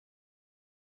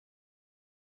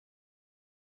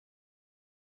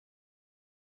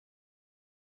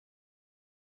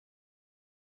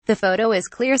The photo is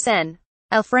clear. Sen.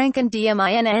 Franken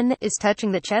DMinn is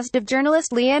touching the chest of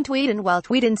journalist Leeann Tweeden while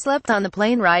Tweeden slept on the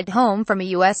plane ride home from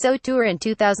a USO tour in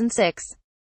 2006.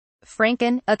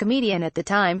 Franken, a comedian at the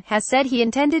time, has said he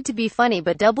intended to be funny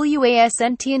but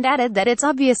wasnt and added that it's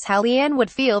obvious how Leeann would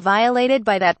feel violated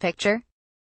by that picture.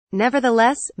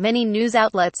 Nevertheless, many news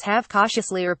outlets have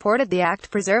cautiously reported the act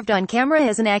preserved on camera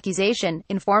as an accusation,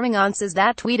 informing audiences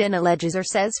that Tweeden alleges or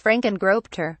says Franken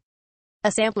groped her.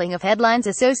 A sampling of headlines: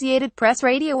 Associated Press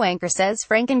radio anchor says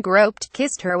Franken groped,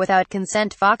 kissed her without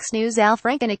consent. Fox News: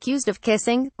 Franken accused of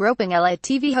kissing, groping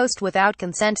TV host without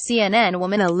consent. CNN: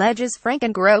 woman alleges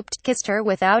Franken groped, kissed her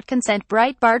without consent.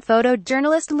 Breitbart: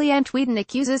 photojournalist Leeann Tweeden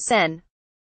accuses Sen.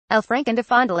 Franken of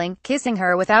fondling, kissing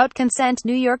her without consent.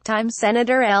 New York Times: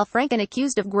 Senator Franken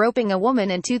accused of groping a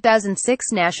woman in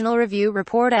 2006. National Review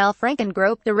report: Franken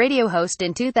groped a radio host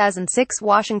in 2006.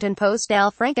 Washington Post: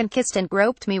 Franken kissed and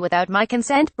groped me without my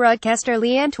consent. Broadcaster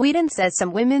Leeann Tweeden says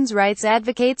some women's rights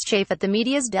advocates chafe at the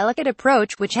media's delicate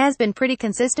approach, which has been pretty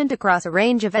consistent across a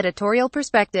range of editorial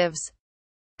perspectives.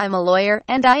 I'm a lawyer,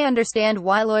 and I understand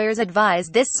why lawyers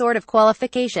advise this sort of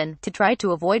qualification, to try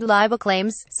to avoid libel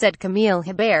claims, said Camille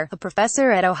Hebert, a professor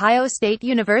at Ohio State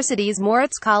University's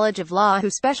Moritz College of Law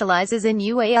who specializes in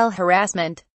UAL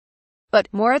harassment. But,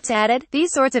 Moritz added,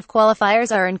 these sorts of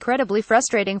qualifiers are incredibly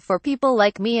frustrating for people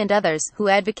like me and others, who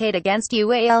advocate against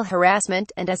UAL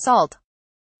harassment and assault.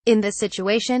 In this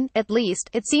situation, at least,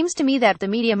 it seems to me that the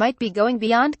media might be going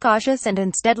beyond cautious and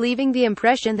instead leaving the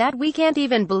impression that we can't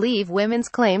even believe women's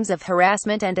claims of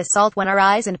harassment and assault when our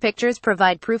eyes and pictures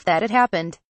provide proof that it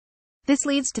happened. This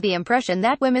leads to the impression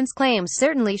that women's claims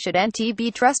certainly shouldn't be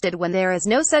trusted when there is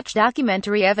no such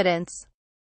documentary evidence.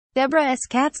 Deborah S.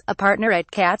 Katz, a partner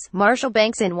at Katz, Marshall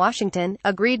Banks in Washington,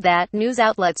 agreed that news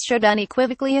outlets should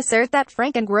unequivocally assert that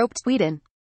Franken groped Tweeden.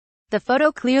 The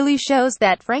photo clearly shows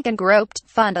that Franken groped,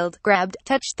 fondled, grabbed,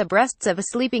 touched the breasts of a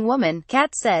sleeping woman,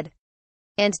 Katz said.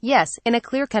 And, yes, in a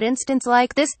clear-cut instance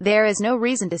like this, there is no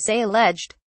reason to say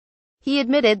alleged. He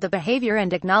admitted the behavior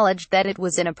and acknowledged that it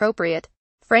was inappropriate.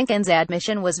 Franken's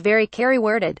admission was very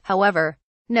carry-worded, however.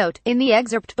 Note, in the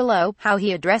excerpt below, how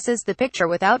he addresses the picture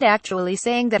without actually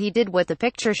saying that he did what the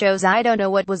picture shows. I don't know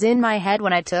what was in my head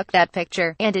when I took that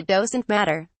picture, and it doesn't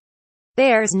matter.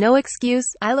 There's no excuse.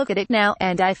 I look at it now,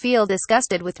 and I feel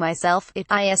disgusted with myself. It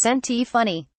isn't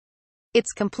funny.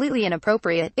 It's completely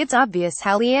inappropriate. It's obvious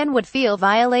how Leeann would feel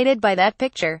violated by that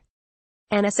picture.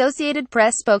 An Associated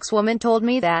Press spokeswoman told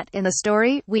me that, in the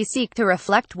story, we seek to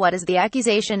reflect what is the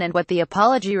accusation and what the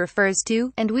apology refers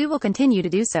to, and we will continue to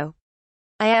do so.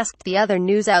 I asked the other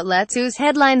news outlets whose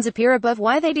headlines appear above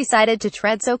why they decided to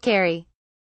tread so carefully.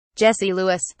 Jesse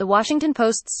Lewis, the Washington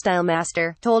Post's style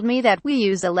master, told me that we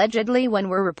use allegedly when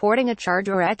we're reporting a charge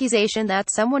or accusation that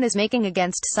someone is making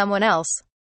against someone else.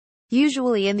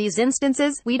 Usually in these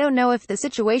instances, we don't know if the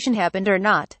situation happened or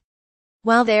not.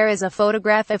 While there is a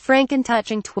photograph of Franken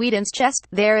touching Tweeden's chest,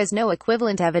 there is no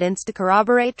equivalent evidence to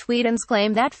corroborate Tweeden's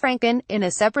claim that Franken, in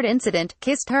a separate incident,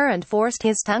 kissed her and forced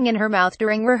his tongue in her mouth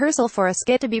during rehearsal for a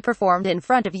skit to be performed in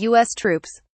front of U.S.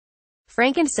 troops.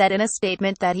 Franken said in a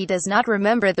statement that he does not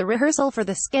remember the rehearsal for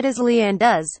the skit as Leeann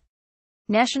does.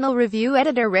 National Review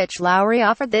editor Rich Lowry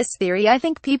offered this theory: I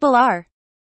think people are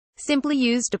simply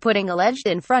used to putting alleged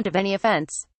in front of any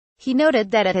offense. He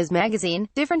noted that at his magazine,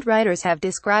 different writers have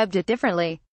described it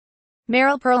differently.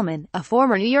 Meryl Perlman, a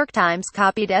former New York Times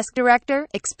copy desk director,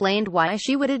 explained why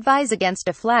she would advise against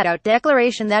a flat-out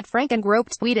declaration that Franken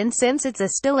groped Tweeden since it's a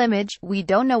still image. We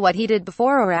don't know what he did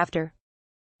before or after.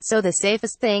 So the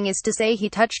safest thing is to say he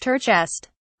touched her chest.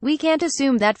 We can't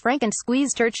assume that Franken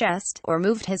squeezed her chest, or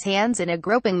moved his hands in a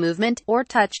groping movement, or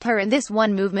touched her in this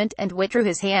one movement and withdrew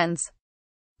his hands.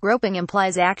 Groping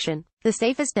implies action. The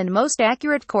safest and most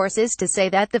accurate course is to say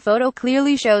that the photo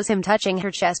clearly shows him touching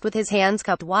her chest with his hands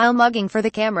cupped while mugging for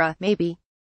the camera, maybe.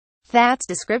 That's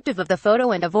descriptive of the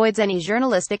photo and avoids any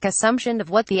journalistic assumption of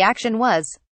what the action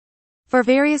was. For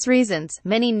various reasons,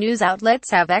 many news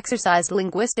outlets have exercised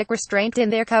linguistic restraint in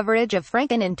their coverage of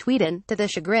Franken and Tweeden, to the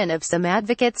chagrin of some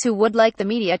advocates who would like the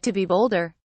media to be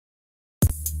bolder.